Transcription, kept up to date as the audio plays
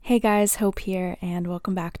Hey guys, Hope here, and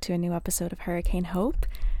welcome back to a new episode of Hurricane Hope.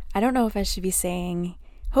 I don't know if I should be saying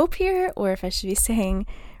Hope here or if I should be saying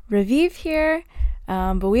Revive here,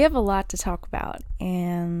 but we have a lot to talk about,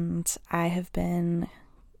 and I have been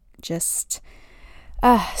just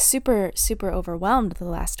super overwhelmed the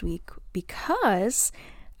last week because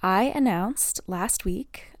I announced last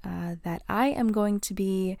week that I am going to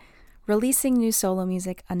be releasing new solo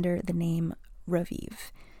music under the name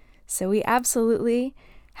Revive. So we absolutely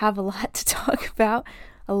have a lot to talk about.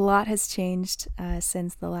 A lot has changed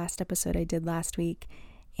since the last episode I did last week.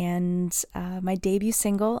 And my debut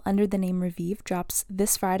single under the name Revive drops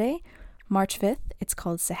this Friday, March 5th. It's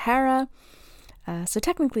called Sahara. So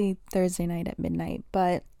technically Thursday night at midnight.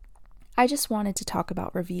 But I just wanted to talk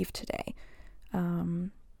about Revive today.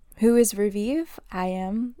 Who is Revive? I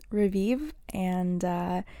am Revive. And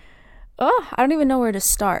I don't even know where to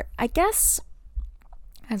start. I guess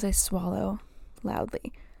as I swallow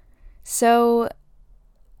loudly. So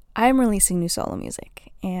I'm releasing new solo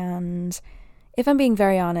music, and if I'm being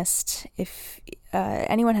very honest, if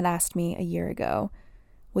anyone had asked me a year ago,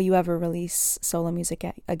 will you ever release solo music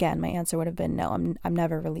again, my answer would have been no. I'm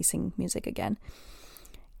never releasing music again.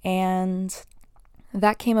 And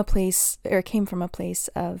that came from a place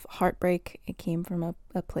of heartbreak. It came from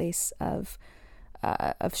a place of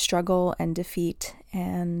struggle and defeat,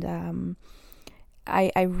 and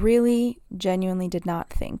I really genuinely did not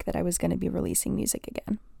think that I was going to be releasing music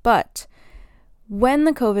again. But when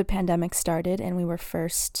the COVID pandemic started and we were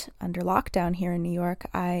first under lockdown here in New York,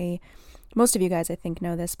 most of you guys I think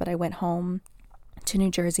know this, but I went home to New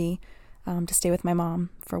Jersey to stay with my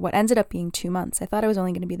mom for what ended up being 2 months. I thought I was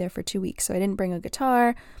only going to be there for 2 weeks, so I didn't bring a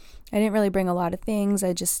guitar. I didn't really bring a lot of things.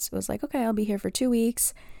 I just was like, okay, I'll be here for 2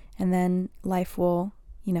 weeks and then life will,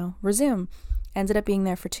 resume. Ended up being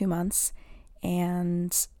there for 2 months.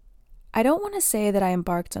 And I don't want to say that I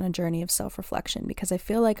embarked on a journey of self-reflection because I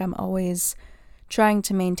feel like I'm always trying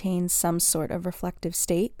to maintain some sort of reflective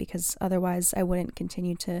state because otherwise I wouldn't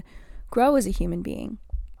continue to grow as a human being.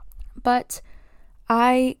 But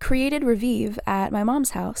I created Revive at my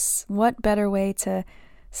mom's house. What better way to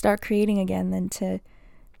start creating again than to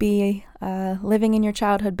be living in your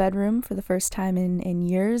childhood bedroom for the first time in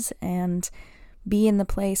years and be in the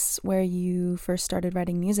place where you first started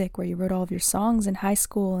writing music, where you wrote all of your songs in high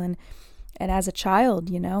school and as a child,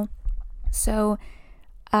 So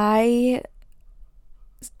I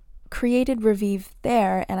created Revive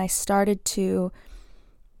there, and I started to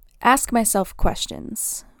ask myself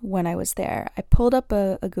questions when I was there. I pulled up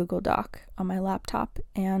a Google Doc on my laptop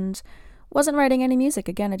and wasn't writing any music.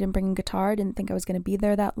 Again, I didn't bring a guitar, didn't think I was going to be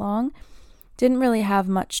there that long, didn't really have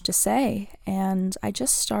much to say, and I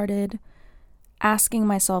just started asking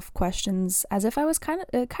myself questions as if I was kind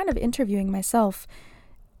of interviewing myself.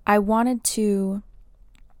 I wanted to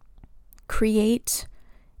create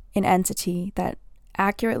an entity that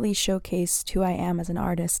accurately showcased who I am as an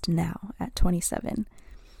artist now at 27.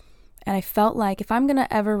 And I felt like if I'm going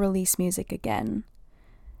to ever release music again,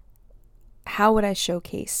 how would I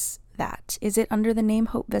showcase that? Is it under the name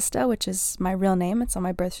Hope Vista, which is my real name? It's on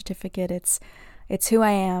my birth certificate. It's who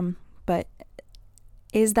I am, but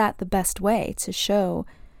is that the best way to show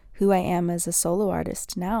who I am as a solo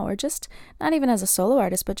artist now, or just not even as a solo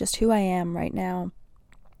artist, but just who I am right now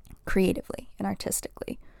creatively and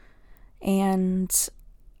artistically? And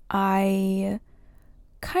I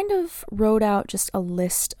kind of wrote out just a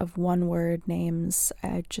list of one-word names.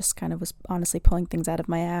 I just kind of was honestly pulling things out of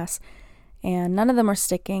my ass, and none of them were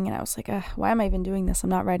sticking, and I was like, why am I even doing this? I'm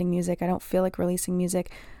not writing music. I don't feel like releasing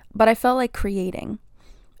music, but I felt like creating.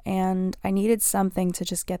 And I needed something to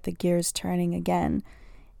just get the gears turning again.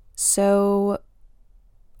 So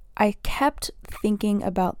I kept thinking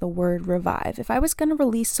about the word revive. If I was going to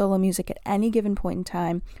release solo music at any given point in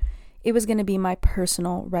time, it was going to be my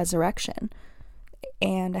personal resurrection.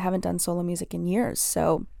 And I haven't done solo music in years,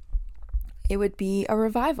 so it would be a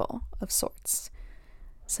revival of sorts.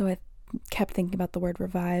 So I kept thinking about the word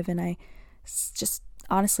revive, and I just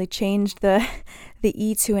honestly changed the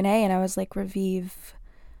E to an A, and I was like, Revive,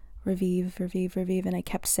 and I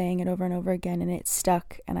kept saying it over and over again, and it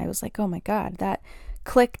stuck, and I was like, oh my god, that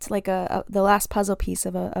clicked like the last puzzle piece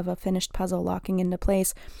of a finished puzzle locking into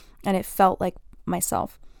place, and it felt like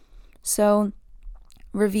myself. So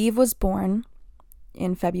Revive was born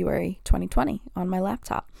in February 2020 on my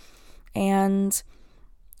laptop, and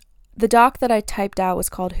the doc that I typed out was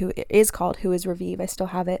called Who is Revive. I still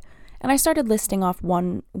have it, and I started listing off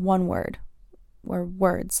one word or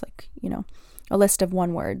words, like, a list of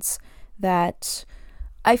one words that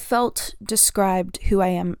I felt described who I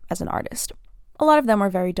am as an artist. a lot of them were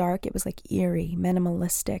very dark. It was like eerie,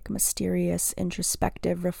 minimalistic, mysterious,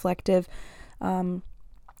 introspective, reflective,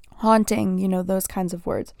 haunting, those kinds of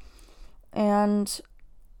words. And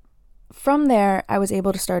from there, I was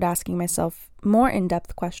able to start asking myself more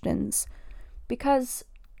in-depth questions, because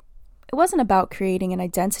it wasn't about creating an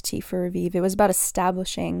identity for Raviv. It was about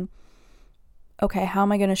establishing, okay, how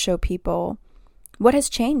am I going to show people what has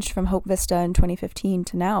changed from Hope Vista in 2015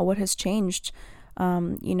 to now? What has changed,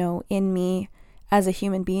 in me as a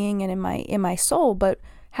human being and in my soul? But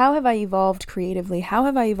how have I evolved creatively? How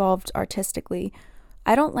have I evolved artistically?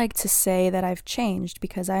 I don't like to say that I've changed,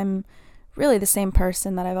 because I'm really the same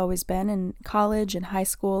person that I've always been in college and high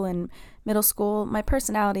school and middle school. My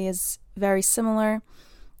personality is very similar.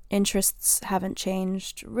 Interests haven't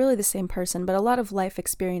changed, really the same person, but a lot of life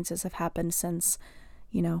experiences have happened since,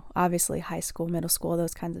 obviously high school, middle school,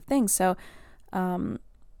 those kinds of things. So,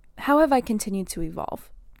 how have I continued to evolve?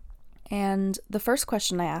 And the first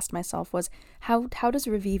question I asked myself was, how does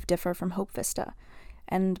Raviv differ from Hope Vista?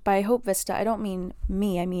 And by Hope Vista, I don't mean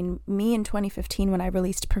me. I mean me in 2015 when I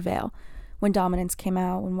released Prevail, when Dominance came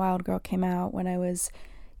out, when Wild Girl came out, when I was,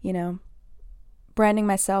 branding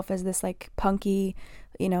myself as this like punky,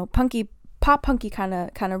 pop punky kind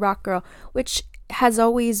of rock girl, which has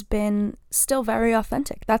always been still very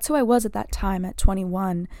authentic. That's who I was at that time at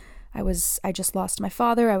 21. I just lost my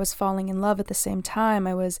father. I was falling in love at the same time.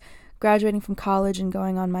 I was graduating from college and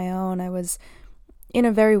going on my own. I was in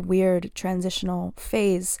a very weird transitional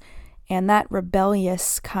phase, and that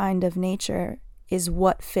rebellious kind of nature is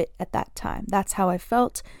what fit at that time. That's how I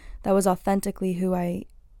felt. That was authentically who I,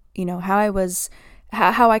 how I was,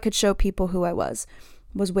 how I could show people who I was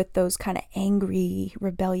with those kind of angry,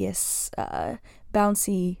 rebellious,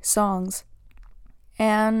 bouncy songs.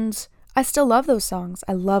 And I still love those songs.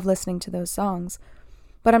 I love listening to those songs.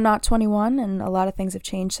 But I'm not 21, and a lot of things have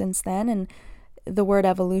changed since then, and the word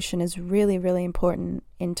evolution is really, really important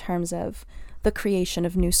in terms of the creation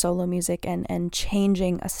of new solo music and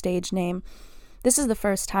changing a stage name. This is the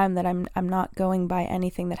first time that I'm not going by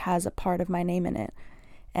anything that has a part of my name in it.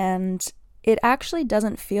 And it actually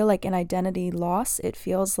doesn't feel like an identity loss. It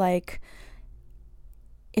feels like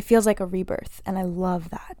a rebirth. And I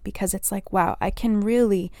love that, because it's like, wow, I can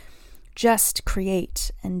really just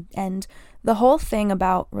create. And the whole thing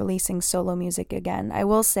about releasing solo music again, I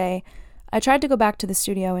will say, I tried to go back to the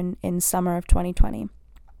studio in summer of 2020,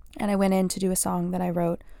 and I went in to do a song that I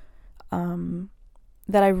wrote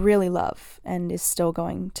that I really love and is still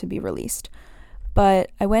going to be released. But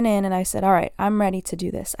I went in and I said, all right, I'm ready to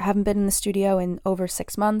do this. I haven't been in the studio in over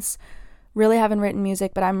 6 months, really haven't written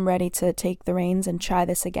music, but I'm ready to take the reins and try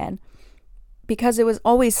this again. Because it was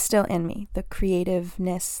always still in me, the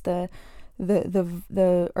creativeness, the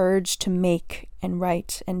urge to make and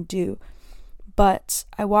write and do. But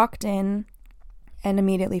I walked in and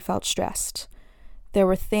immediately felt stressed. There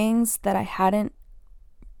were things that I hadn't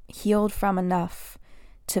healed from enough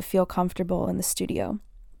to feel comfortable in the studio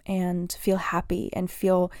and feel happy and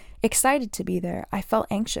feel excited to be there. I felt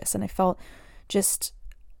anxious, and I don't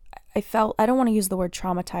want to use the word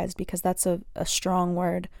traumatized because that's a strong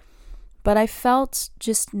word, but I felt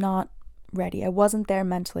just not ready. I wasn't there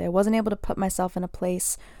mentally. I wasn't able to put myself in a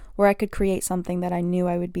place where I could create something that I knew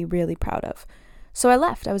I would be really proud of. So I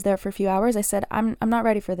left. I was there for a few hours. I said, I'm not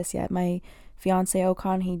ready for this yet. My fiance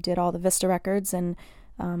Okan, he did all the Vista records, and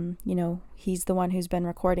he's the one who's been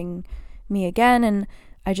recording me again. And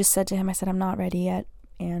I just said to him, I said, I'm not ready yet,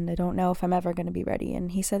 and I don't know if I'm ever going to be ready.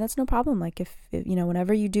 And he said, that's no problem. Like if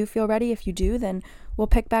whenever you do feel ready, if you do, then we'll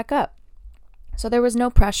pick back up. So there was no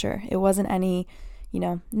pressure. It wasn't any,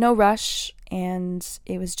 no rush. And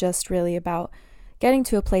it was just really about getting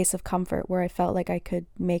to a place of comfort where I felt like I could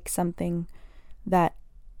make something that,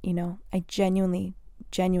 I genuinely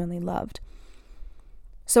loved.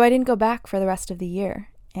 So I didn't go back for the rest of the year.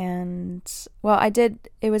 And, well, I did.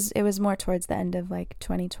 It was more towards the end of like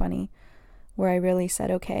 2020 where I really said,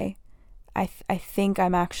 okay, I think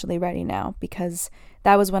I'm actually ready now, because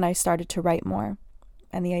that was when I started to write more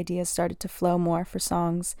and the ideas started to flow more for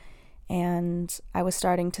songs. And I was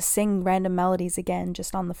starting to sing random melodies again,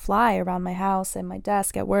 just on the fly around my house and my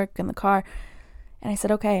desk, at work, in the car. And I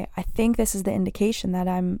said, okay, I think this is the indication that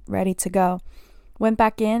I'm ready to go. Went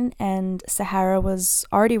back in, and Sahara was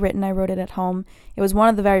already written. I wrote it at home. It was one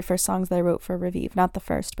of the very first songs that I wrote for Raviv. Not the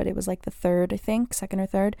first, but it was like the third, I think, second or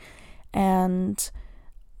third. And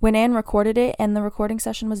went in, recorded it, and the recording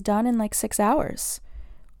session was done in like 6 hours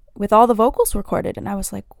with all the vocals recorded. And I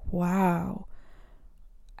was like, wow.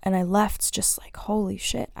 And I left just like, holy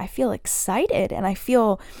shit, I feel excited, and I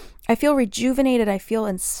feel rejuvenated. I feel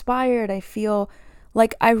inspired. I feel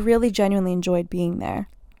like I really genuinely enjoyed being there.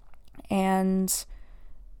 And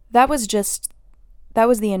that was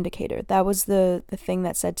the indicator. That was the thing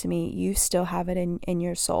that said to me, you still have it in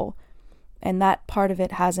your soul. And that part of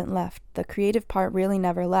it hasn't left. The creative part really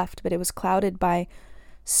never left, but it was clouded by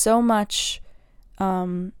so much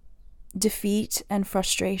defeat and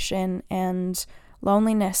frustration and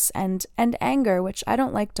loneliness and anger, which I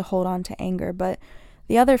don't like to hold on to anger, but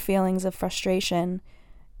the other feelings of frustration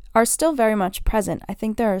are still very much present. I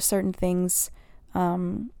think there are certain things,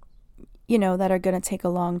 that are going to take a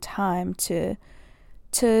long time to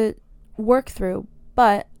work through,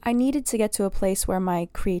 but I needed to get to a place where my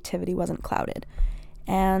creativity wasn't clouded.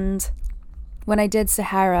 And when I did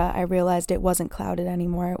Sahara, I realized it wasn't clouded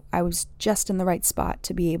anymore. I was just in the right spot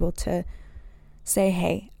to be able to say,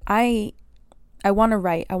 hey, I want to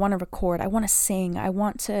write, I want to record, I want to sing, I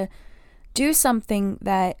want to do something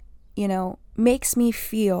that, makes me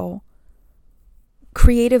feel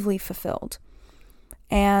creatively fulfilled.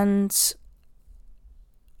 And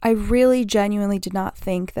I really genuinely did not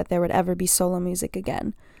think that there would ever be solo music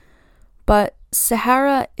again. But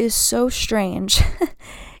Sahara is so strange.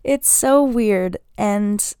 It's so weird,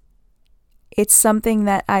 and it's something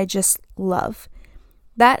that I just love.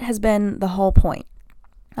 That has been the whole point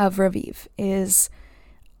of Raviv, is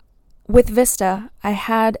with Vista, I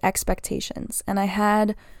had expectations, and I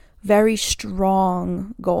had very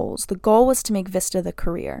strong goals. The goal was to make Vista the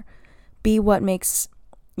career, be what makes,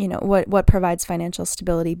 what provides financial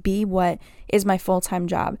stability, be what is my full-time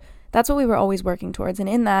job. That's what we were always working towards. And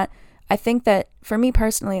in that, I think that for me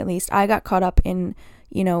personally, at least, I got caught up in,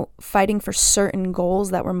 fighting for certain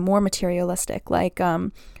goals that were more materialistic. Like,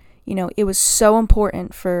 it was so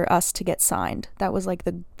important for us to get signed. That was like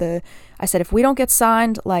I said, if we don't get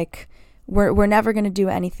signed, like, we're never going to do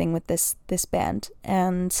anything with this band.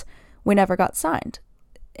 And we never got signed.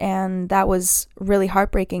 And that was really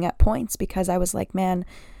heartbreaking at points, because I was like, man,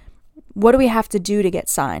 what do we have to do to get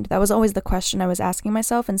signed? That was always the question I was asking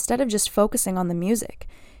myself, instead of just focusing on the music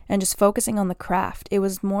and just focusing on the craft. It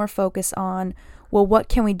was more focus on, well, what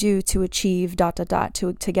can we do to achieve ...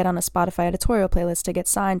 to get on a Spotify editorial playlist, to get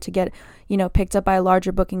signed, to get, picked up by a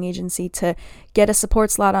larger booking agency, to get a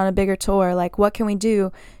support slot on a bigger tour. Like, what can we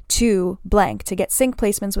do to blank, to get sync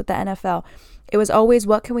placements with the NFL? It was always,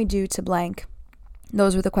 what can we do to blank?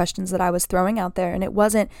 Those were the questions that I was throwing out there. And it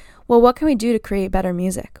wasn't, well, what can we do to create better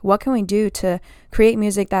music? What can we do to create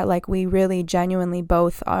music that, like, we really genuinely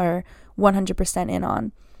both are 100% in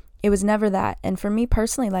on? It was never that. And for me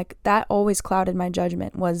personally, like, that always clouded my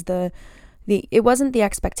judgment, was it wasn't the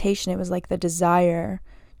expectation, it was like the desire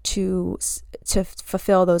to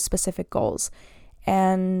fulfill those specific goals.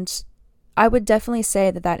 And I would definitely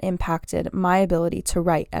say that impacted my ability to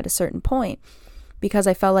write at a certain point, because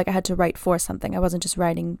I felt like I had to write for something. I wasn't just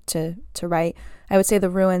writing to write. I would say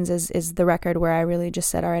The Ruins is the record where I really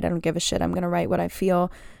just said, all right, I don't give a shit. I'm going to write what I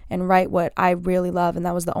feel and write what I really love. And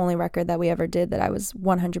that was the only record that we ever did that I was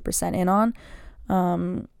 100% in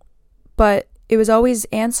on. But it was always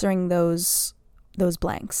answering those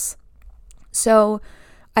blanks. So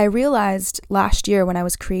I realized last year when I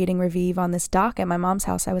was creating Raviv on this dock at my mom's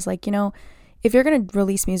house, I was like, if you're going to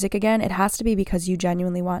release music again, it has to be because you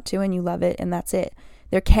genuinely want to and you love it, and that's it.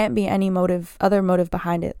 There can't be any other motive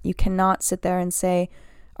behind it. You cannot sit there and say,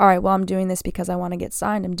 all right, well, I'm doing this because I want to get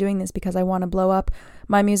signed. I'm doing this because I want to blow up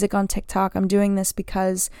my music on TikTok. I'm doing this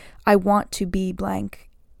because I want to be blank.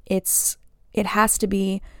 It has to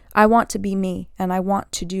be, I want to be me, and I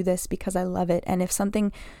want to do this because I love it. And if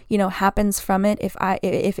something, happens from it,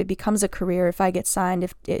 if it becomes a career, if I get signed,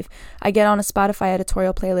 if I get on a Spotify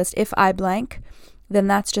editorial playlist, if I blank, then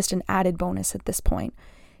that's just an added bonus at this point.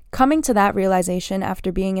 Coming to that realization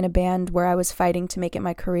after being in a band where I was fighting to make it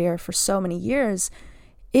my career for so many years,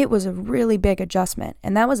 it was a really big adjustment.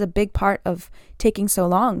 And that was a big part of taking so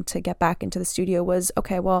long to get back into the studio was,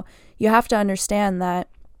 okay, well, you have to understand that,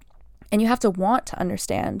 and you have to want to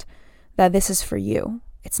understand that this is for you.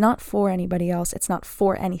 It's not for anybody else. It's not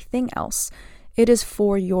for anything else. It is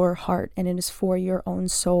for your heart, and it is for your own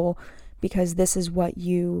soul, because this is what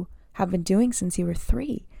you have been doing since you were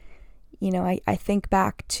 3. I think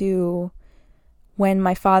back to when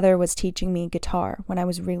my father was teaching me guitar when I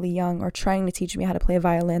was really young, or trying to teach me how to play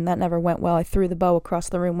violin. That never went well. I threw the bow across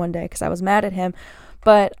the room one day because I was mad at him.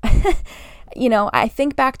 But, I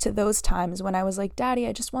think back to those times when I was like, Daddy,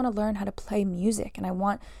 I just want to learn how to play music, and I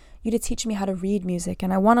want you to teach me how to read music,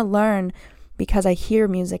 and I want to learn because I hear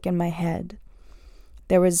music in my head.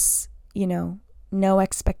 There was, no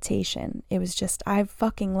expectation. It was just, I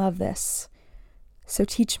fucking love this. So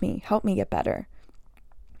teach me, help me get better.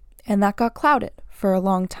 And that got clouded for a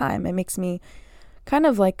long time. It makes me kind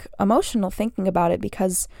of like emotional thinking about it,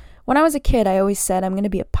 because when I was a kid, I always said I'm going to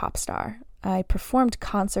be a pop star. I performed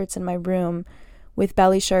concerts in my room with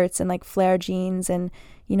belly shirts and like flare jeans and,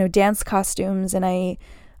 dance costumes. And I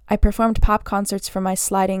performed pop concerts from my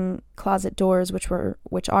sliding closet doors,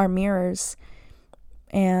 which are mirrors.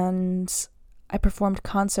 And I performed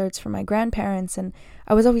concerts for my grandparents, and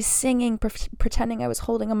I was always singing, pretending I was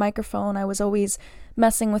holding a microphone. I was always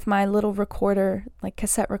messing with my little recorder, like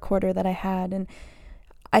cassette recorder that I had. And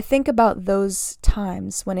I think about those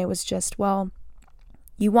times when it was just, well,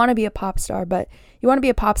 you want to be a pop star, but you want to be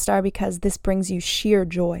a pop star because this brings you sheer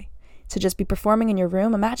joy to just be performing in your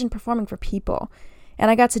room. Imagine performing for people. And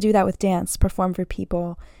I got to do that with dance, perform for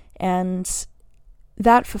people. And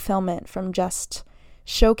that fulfillment from just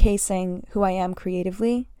showcasing who I am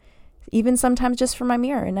creatively, even sometimes just for my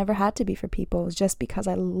mirror, it never had to be for people. It was just because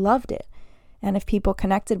I loved it. And if people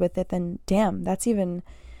connected with it, then damn, that's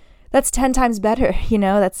 10 times better,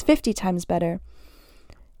 that's 50 times better.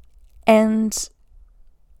 And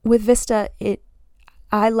with Vista,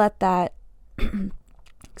 I let that,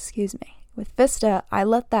 with Vista, I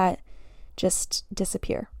let that just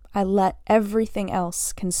disappear. I let everything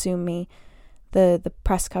else consume me. The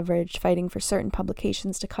press coverage, fighting for certain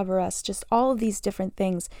publications to cover us, just all of these different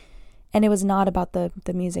things. And it was not about the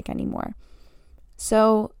music anymore.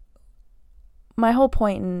 So my whole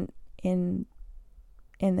point in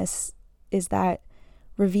this is that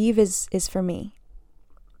Revive is for me.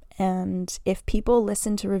 And if people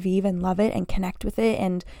listen to Revive and love it and connect with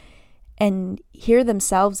it and hear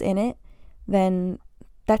themselves in it, then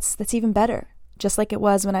that's even better. Just like it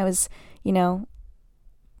was when I was,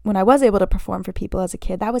 when I was able to perform for people as a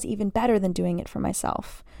kid, that was even better than doing it for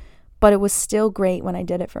myself. But it was still great when I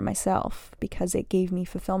did it for myself because it gave me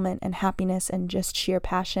fulfillment and happiness and just sheer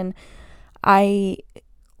passion. I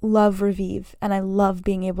love Revive, and I love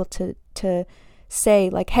being able to say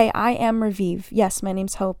like, hey, I am Revive. Yes, my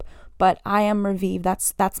name's Hope, but I am Revive.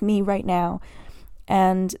 That's me right now.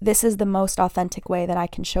 And this is the most authentic way that I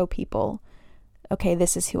can show people, okay,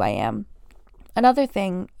 this is who I am. Another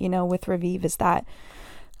thing, with Revive is that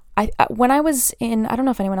when I was in, I don't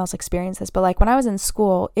know if anyone else experienced this, but like when I was in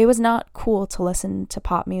school, it was not cool to listen to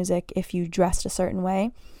pop music if you dressed a certain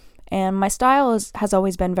way. And my style has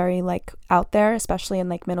always been very like out there, especially in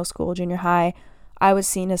like middle school, junior high. I was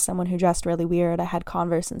seen as someone who dressed really weird. I had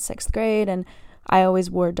Converse in 6th grade, and I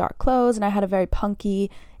always wore dark clothes, and I had a very punky,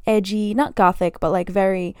 edgy, not gothic, but like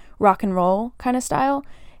very rock and roll kind of style.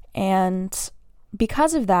 And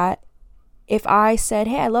because of that, if I said,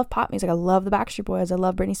 hey, I love pop music, I love the Backstreet Boys, I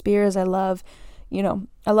love Britney Spears, I love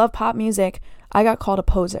pop music, I got called a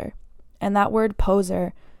poser. And that word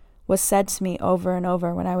poser was said to me over and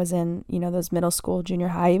over when I was in, those middle school, junior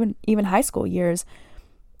high, even high school years.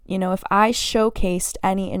 If I showcased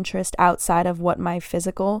any interest outside of what my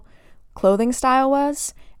physical clothing style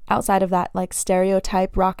was, outside of that like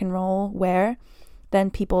stereotype rock and roll wear, then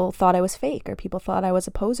people thought I was fake, or people thought I was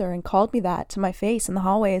a poser and called me that to my face in the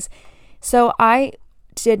hallways. So I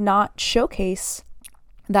did not showcase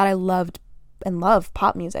that I loved and love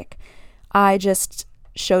pop music. I just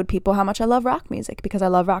showed people how much I love rock music because I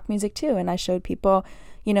love rock music too. And I showed people,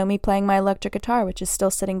 me playing my electric guitar, which is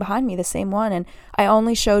still sitting behind me, the same one. And I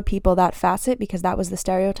only showed people that facet because that was the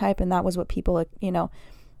stereotype and that was what people,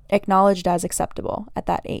 acknowledged as acceptable at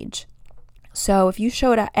that age. So if you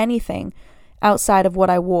showed anything outside of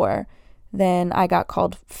what I wore, then I got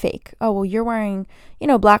called fake. Oh, well, you're wearing,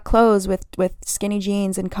 black clothes with skinny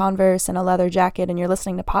jeans and Converse and a leather jacket and you're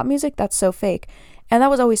listening to pop music? That's so fake. And that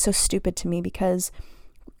was always so stupid to me because,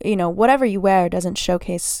 whatever you wear doesn't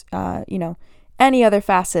showcase, any other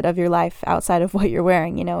facet of your life outside of what you're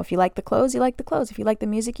wearing. If you like the clothes, you like the clothes. If you like the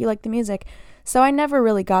music, you like the music. So I never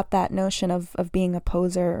really got that notion of being a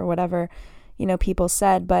poser or whatever, people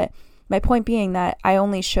said. But my point being that I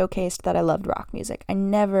only showcased that I loved rock music. I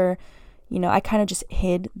never, I kind of just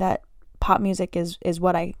hid that pop music is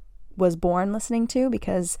what I was born listening to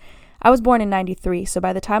because I was born in 93. So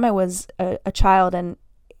by the time I was a child and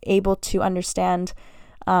able to understand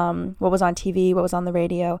what was on TV, what was on the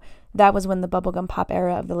radio, that was when the bubblegum pop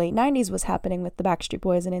era of the late 90s was happening with the Backstreet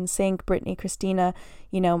Boys and NSYNC, Britney, Christina,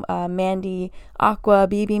 Mandy, Aqua,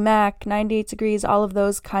 BB Mac, 98 Degrees, all of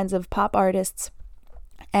those kinds of pop artists.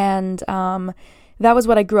 And that was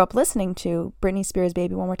what I grew up listening to. Britney Spears'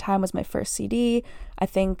 Baby One More Time was my first CD. I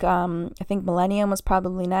think Millennium was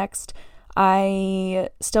probably next. I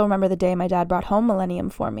still remember the day my dad brought home Millennium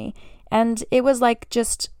for me. And it was like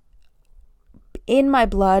just in my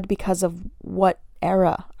blood because of what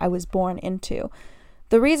era I was born into.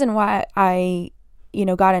 The reason why I,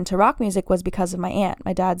 got into rock music was because of my aunt,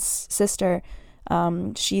 my dad's sister.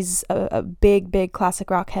 She's a big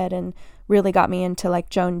classic rock head and really got me into like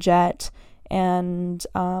Joan Jett, and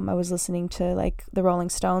I was listening to like the Rolling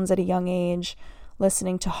Stones at a young age,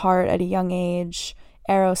 listening to Heart at a young age,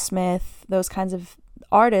 Aerosmith, those kinds of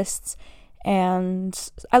artists, and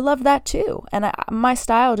I loved that too. And my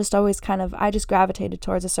style just always kind of, I just gravitated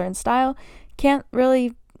towards a certain style. Can't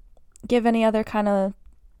really give any other kind of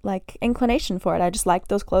like inclination for it. I just liked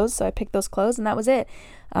those clothes, so I picked those clothes, and that was it.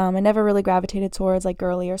 I never really gravitated towards like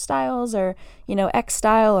girlier styles or, you know, X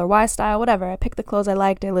style or Y style, whatever. I picked the clothes I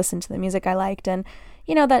liked, I listened to the music I liked, and,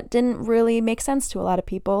 you know, that didn't really make sense to a lot of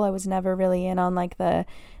people. I was never really in on like the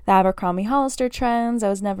Abercrombie Hollister trends. I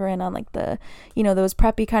was never in on like the, you know, those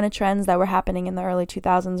preppy kind of trends that were happening in the early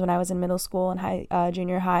 2000s when I was in middle school and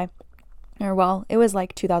junior high. Or well, it was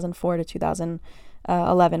like 2004 to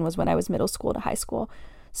 2011 was when I was middle school to high school.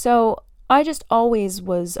 So I just always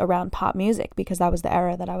was around pop music because that was the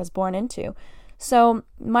era that I was born into. So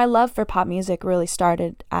my love for pop music really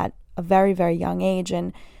started at a very, very young age.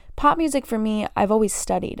 And pop music for me, I've always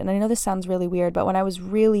studied. And I know this sounds really weird, but when I was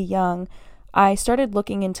really young, I started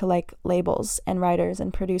looking into like labels and writers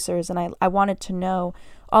and producers, and I wanted to know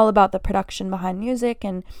all about the production behind music.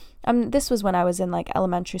 And this was when I was in like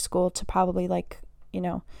elementary school to probably like, you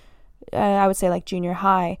know, I would say like junior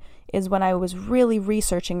high is when I was really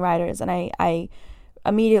researching writers, and I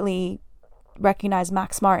immediately recognized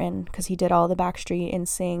Max Martin because he did all the Backstreet,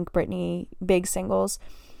 NSYNC, Britney big singles,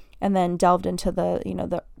 and then delved into the, you know,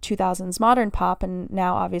 the 2000s modern pop, and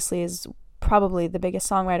now obviously is probably the biggest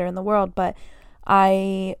songwriter in the world. But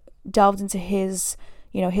I delved into his,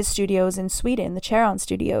 you know, his studios in Sweden, the Charon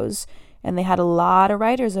Studios, and they had a lot of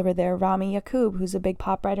writers over there. Rami Yacoub, who's a big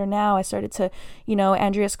pop writer now. I started to, you know,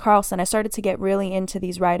 Andreas Carlson. I started to get really into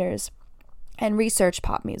these writers and research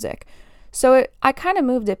pop music. So I kind of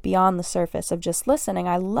moved it beyond the surface of just listening.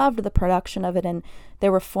 I loved the production of it, and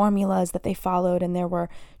there were formulas that they followed, and there were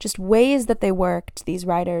just ways that they worked, these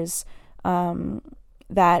writers,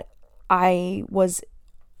 that I was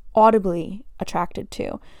audibly attracted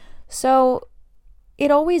to. So it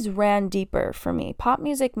always ran deeper for me. Pop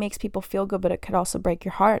music makes people feel good, but it could also break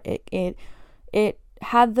your heart. It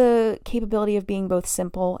had the capability of being both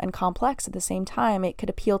simple and complex at the same time. It could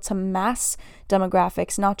appeal to mass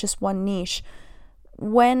demographics, not just one niche.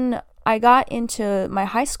 When I got into my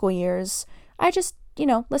high school years, I just, you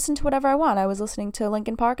know, listened to whatever I want. I was listening to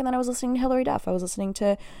Linkin Park, and then I was listening to Hilary Duff. I was listening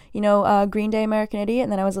to, you know, Green Day, American Idiot,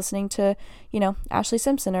 and then I was listening to, you know, Ashley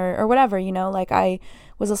Simpson or whatever, you know, like I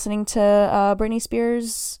was listening to Britney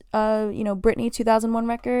Spears, you know, Britney 2001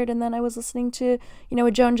 record, and then I was listening to, you know,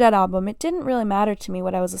 a Joan Jett album. It didn't really matter to me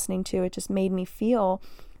what I was listening to. It just made me feel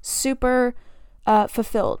super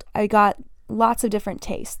fulfilled. I got lots of different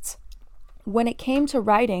tastes. When it came to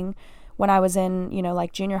writing, when I was in, you know,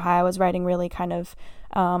 like junior high, I was writing really kind of,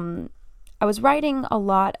 I was writing a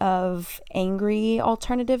lot of angry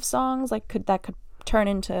alternative songs, like that could turn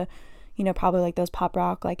into, you know, probably like those pop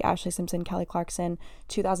rock, like Ashley Simpson, Kelly Clarkson,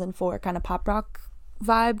 2004 kind of pop rock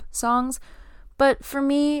vibe songs. But for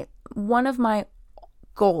me, one of my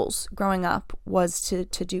goals growing up was to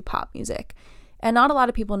do pop music. And not a lot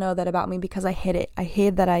of people know that about me because I hid it. I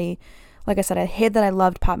hid that like I said, I hid that I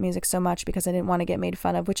loved pop music so much because I didn't want to get made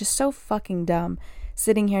fun of, which is so fucking dumb,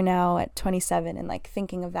 sitting here now at 27 and like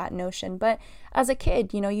thinking of that notion. But as a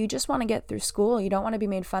kid, you know, you just want to get through school. You don't want to be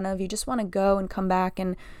made fun of. You just want to go and come back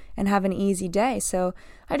and have an easy day. So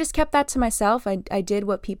I just kept that to myself. I did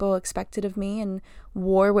what people expected of me and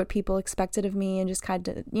wore what people expected of me and just kind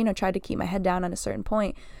of, you know, tried to keep my head down at a certain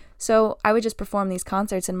point. So I would just perform these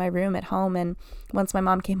concerts in my room at home, and once my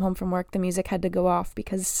mom came home from work, the music had to go off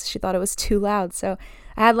because she thought it was too loud. So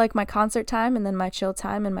I had like my concert time and then my chill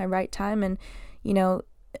time and my write time, and, you know,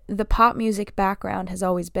 the pop music background has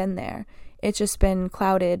always been there. It's just been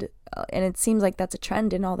clouded, and it seems like that's a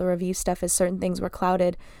trend in all the review stuff, is certain things were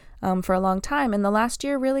clouded for a long time, and the last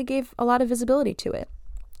year really gave a lot of visibility to it.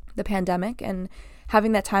 The pandemic and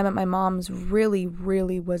having that time at my mom's really,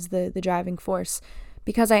 really was the driving force.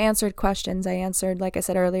 Because I answered questions. I answered, like I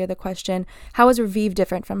said earlier, the question, how is Revive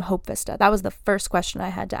different from Hope Vista? That was the first question I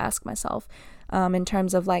had to ask myself, in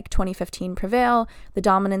terms of like 2015 Prevail, the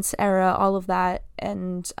Dominance era, all of that,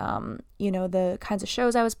 and, you know, the kinds of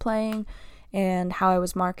shows I was playing and how I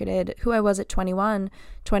was marketed, who I was at 21,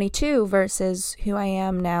 22 versus who I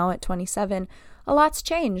am now at 27. A lot's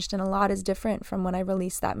changed and a lot is different from when I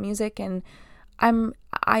released that music, and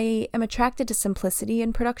I am attracted to simplicity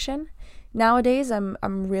in production. Nowadays, I'm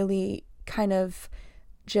really kind of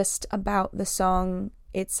just about the song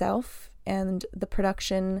itself, and the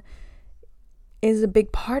production is a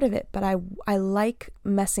big part of it, but I like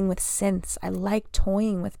messing with synths. I like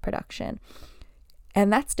toying with production.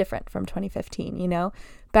 And that's different from 2015, you know?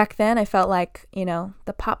 Back then I felt like, you know,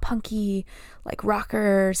 the pop punky, like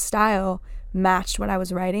rocker style matched what I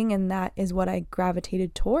was writing, and that is what I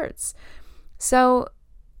gravitated towards. So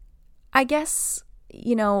I guess,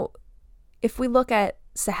 you know, if we look at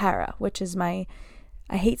Sahara, which is I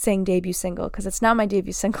hate saying debut single because it's not my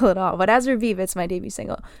debut single at all, but as Revive, it's my debut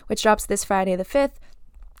single, which drops this Friday the 5th.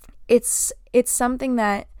 It's something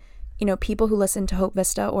that, you know, people who listen to Hope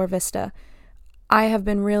Vista or Vista, I have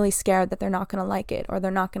been really scared that they're not going to like it or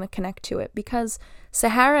they're not going to connect to it, because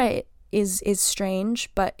Sahara is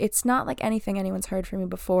strange, but it's not like anything anyone's heard from me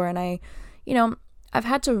before. And I've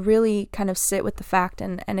had to really kind of sit with the fact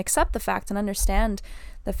and accept the fact and understand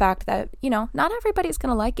the fact that, you know, not everybody's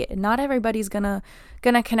going to like it and not everybody's going to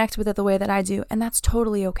connect with it the way that I do. And that's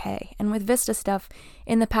totally okay. And with Vista stuff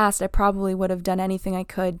in the past, I probably would have done anything I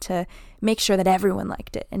could to make sure that everyone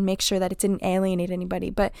liked it and make sure that it didn't alienate anybody.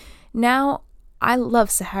 But now I love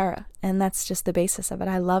Sahara, and that's just the basis of it.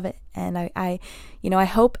 I love it. And I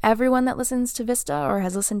hope everyone that listens to Vista or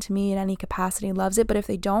has listened to me in any capacity loves it. But if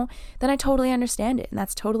they don't, then I totally understand it. And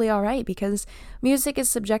that's totally all right, because music is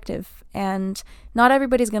subjective and not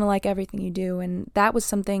everybody's going to like everything you do. And that was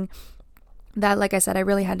something that, like I said, I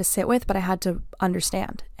really had to sit with, but I had to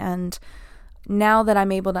understand. And now that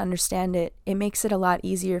I'm able to understand it, it makes it a lot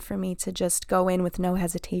easier for me to just go in with no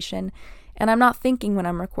hesitation. And I'm not thinking when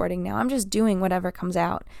I'm recording now. I'm just doing whatever comes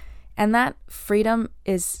out. And that freedom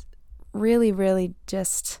is really, really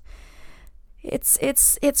just,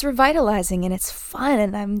 it's revitalizing and it's fun.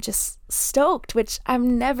 And I'm just stoked, which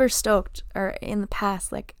I'm never stoked, or in the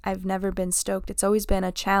past, like I've never been stoked. It's always been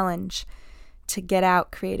a challenge to get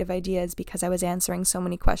out creative ideas because I was answering so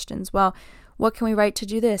many questions. Well, what can we write to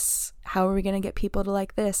do this? How are we going to get people to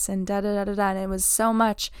like this? And da-da-da-da-da. And it was so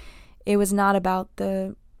much. It was not about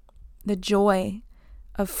the joy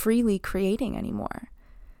of freely creating anymore.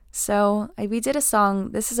 So we did a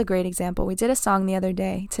song. This is a great example. We did a song the other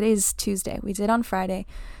day. Today's Tuesday. We did on Friday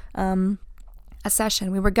a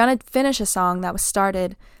session. We were going to finish a song that was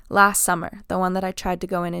started last summer, the one that I tried to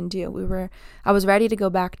go in and do. I was ready to go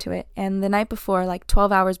back to it. And the night before, like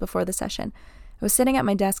 12 hours before the session, I was sitting at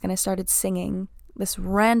my desk and I started singing this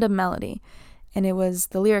random melody. And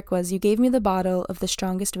the lyric was, "You gave me the bottle of the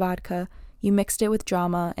strongest vodka. You mixed it with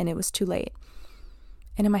drama and it was too late."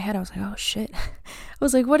 And in my head, I was like, oh shit. I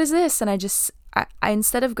was like, what is this? And I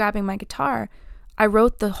instead of grabbing my guitar, I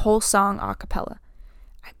wrote the whole song a cappella.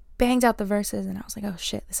 I banged out the verses and I was like, oh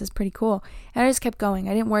shit, this is pretty cool. And I just kept going.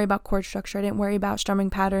 I didn't worry about chord structure. I didn't worry about strumming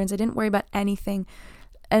patterns. I didn't worry about anything.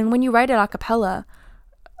 And when you write it a cappella,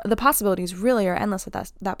 the possibilities really are endless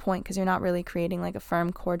at that point, because you're not really creating like a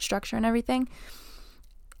firm chord structure and everything.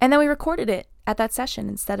 And then we recorded it at that session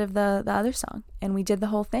instead of the other song, and we did the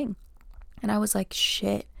whole thing. And I was like,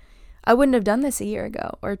 shit, I wouldn't have done this a year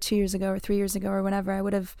ago or 2 years ago or 3 years ago or whenever. I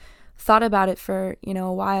would have thought about it for, you know,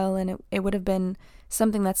 a while, and it would have been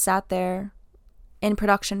something that sat there in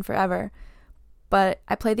production forever. But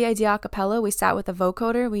I played the idea a cappella. We sat with a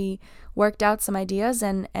vocoder. We worked out some ideas,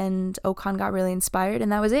 and Okan got really inspired,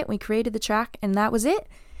 and that was it. We created the track, and that was it.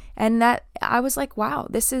 And that I was like, wow,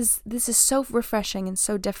 this is so refreshing and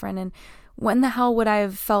so different. And when the hell would I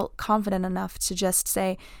have felt confident enough to just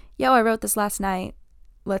say, yo, I wrote this last night,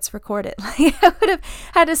 let's record it? Like, I would have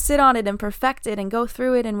had to sit on it and perfect it and go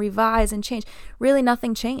through it and revise and change. Really,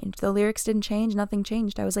 nothing changed. The lyrics didn't change. Nothing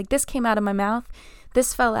changed. I was like, this came out of my mouth.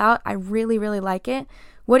 This fell out. I really, really like it.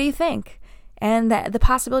 What do you think? And the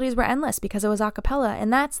possibilities were endless because it was a cappella.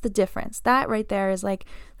 And that's the difference. That right there is like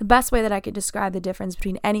the best way that I could describe the difference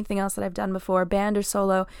between anything else that I've done before, band or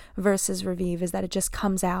solo versus Revive, is that it just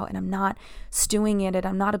comes out and I'm not stewing in it.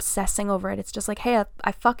 I'm not obsessing over it. It's just like, hey,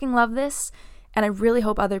 I fucking love this. And I really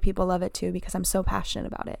hope other people love it too, because I'm so passionate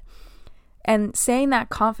about it. And saying that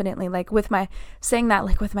confidently, saying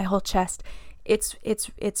that with my whole chest, it's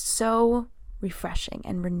so refreshing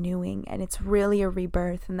and renewing, and it's really a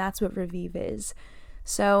rebirth, and that's what Revive is.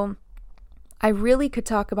 So I really could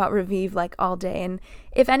talk about Revive like all day, and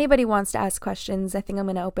if anybody wants to ask questions, I think I'm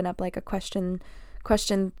going to open up like a question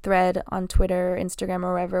thread on Twitter, Instagram,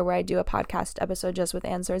 or wherever, where I do a podcast episode just with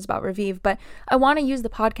answers about Revive. But I want to use the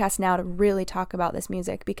podcast now to really talk about this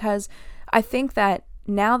music, because I think that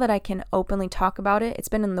now that I can openly talk about it, it's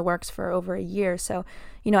been in the works for over a year. So,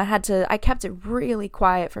 you know, I kept it really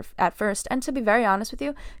quiet at first. And to be very honest with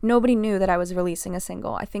you, nobody knew that I was releasing a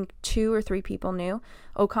single. I think 2 or 3 people knew.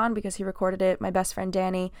 Okan, because he recorded it. My best friend,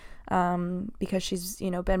 Danny, because she's, you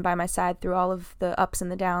know, been by my side through all of the ups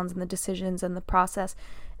and the downs and the decisions and the process.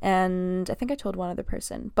 And I think I told one other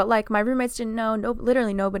person. But like, my roommates didn't know.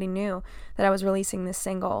 Literally nobody knew that I was releasing this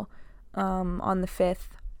single on the 5th.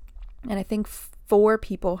 And I think 4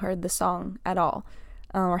 people heard the song at all,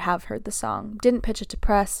 or have heard the song. Didn't pitch it to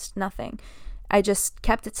press, nothing. I just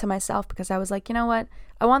kept it to myself because I was like, you know what?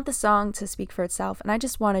 I want the song to speak for itself, and I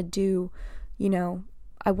just want to do,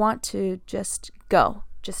 I want to just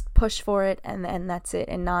push for it, and that's it,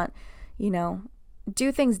 and not,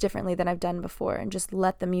 do things differently than I've done before, and just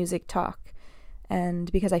let the music talk,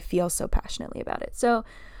 and because I feel so passionately about it. So,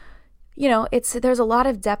 there's a lot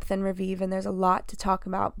of depth in Raviv, and there's a lot to talk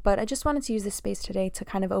about, but I just wanted to use this space today to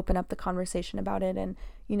kind of open up the conversation about it. And,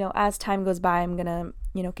 as time goes by, I'm going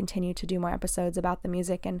to, continue to do more episodes about the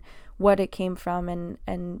music and what it came from,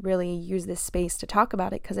 and really use this space to talk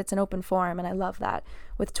about it, because it's an open forum, and I love that.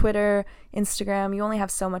 With Twitter, Instagram, you only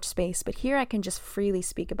have so much space, but here I can just freely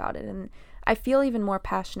speak about it, and I feel even more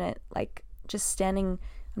passionate, like just sitting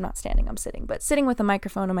with a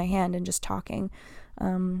microphone in my hand and just talking.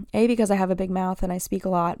 Because I have a big mouth and I speak a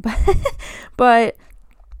lot, but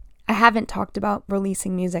I haven't talked about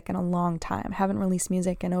releasing music in a long time. I haven't released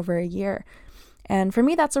music in over a year. And for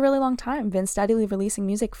me, that's a really long time. I've been steadily releasing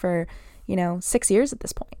music for, 6 years at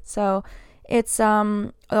this point. So it's,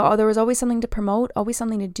 there was always something to promote, always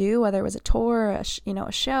something to do, whether it was a tour,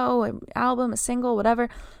 a show, an album, a single, whatever,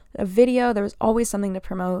 a video, there was always something to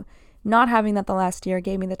promote. Not having that the last year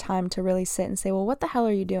gave me the time to really sit and say, well, what the hell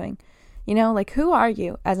are you doing? Who are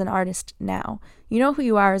you as an artist now? You know who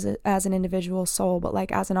you are as an individual soul, but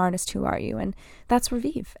as an artist, who are you? And that's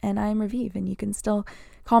Raviv, and I'm Raviv, and you can still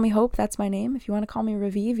call me Hope. That's my name. If you want to call me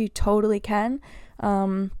Raviv, you totally can.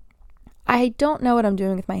 I don't know what I'm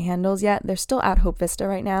doing with my handles yet. They're still at Hope Vista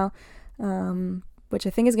right now, which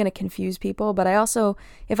I think is going to confuse people. But I also,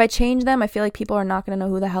 if I change them, I feel like people are not going to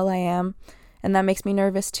know who the hell I am. And that makes me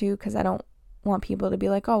nervous too, because I don't want people to be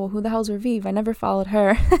like, oh, well, who the hell's Raviv? I never followed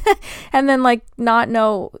her. And then not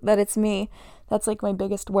know that it's me. That's my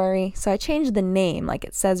biggest worry. So I changed the name,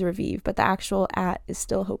 it says Raviv, but the actual @ is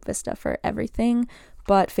still Hope Vista for everything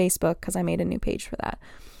but Facebook, because I made a new page for that.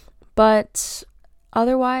 But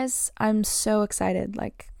otherwise, I'm so excited.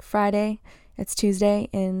 Friday, it's Tuesday,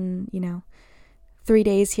 in 3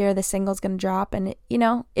 days here, the single's gonna drop, and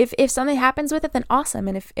if something happens with it, then awesome.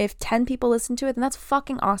 And if 10 people listen to it, then that's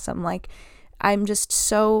fucking awesome. I'm just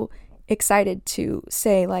so excited to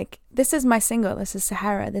say, this is my single, this is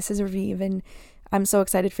Sahara, this is Raviv, and I'm so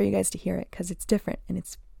excited for you guys to hear it, because it's different, and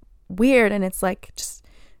it's weird, and it's just,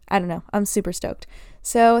 I don't know, I'm super stoked.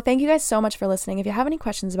 So thank you guys so much for listening. If you have any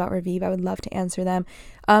questions about Raviv, I would love to answer them.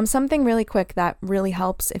 Something really quick that really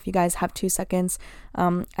helps, if you guys have 2 seconds,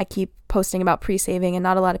 I keep posting about pre-saving, and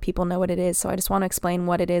not a lot of people know what it is, so I just want to explain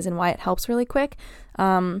what it is and why it helps really quick.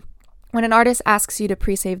 When an artist asks you to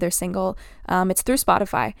pre-save their single, it's through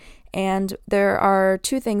Spotify. And there are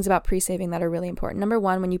 2 things about pre-saving that are really important. Number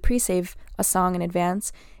 1, when you pre-save a song in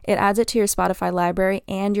advance, it adds it to your Spotify library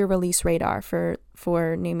and your release radar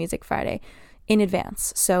for New Music Friday in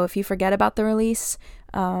advance. So if you forget about the release,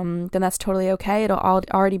 then that's totally okay. It'll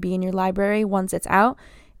already be in your library once it's out,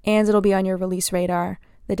 and it'll be on your release radar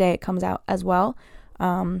the day it comes out as well.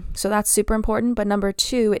 So that's super important. But number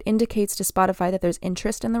 2, it indicates to Spotify that there's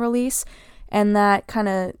interest in the release, and that kind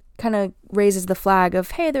of raises the flag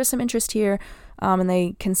of, hey, there's some interest here, and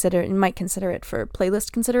they might consider it for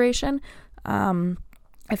playlist consideration.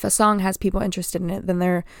 If a song has people interested in it, then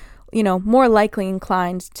they're more likely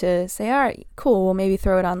inclined to say, all right, cool, we'll maybe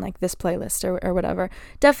throw it on this playlist or whatever.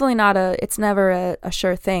 Definitely it's never a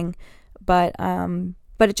sure thing, but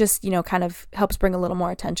it just kind of helps bring a little more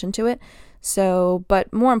attention to it. So,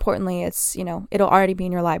 but more importantly, it's, it'll already be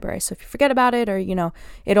in your library. So if you forget about it, or,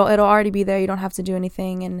 it'll already be there. You don't have to do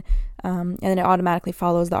anything. And then it automatically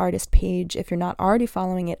follows the artist page if you're not already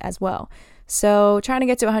following it as well. So trying to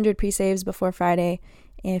get to 100 pre-saves before Friday.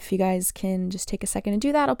 If you guys can just take a second to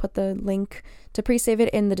do that, I'll put the link to pre-save it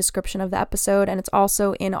in the description of the episode. And it's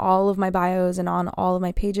also in all of my bios and on all of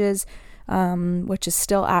my pages, which is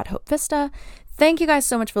still at Hope Vista. Thank you guys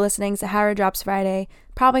so much for listening. Sahara drops Friday.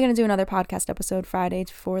 Probably going to do another podcast episode Friday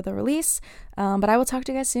for the release. But I will talk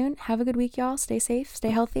to you guys soon. Have a good week, y'all. Stay safe, stay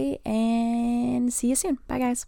healthy, and see you soon. Bye, guys.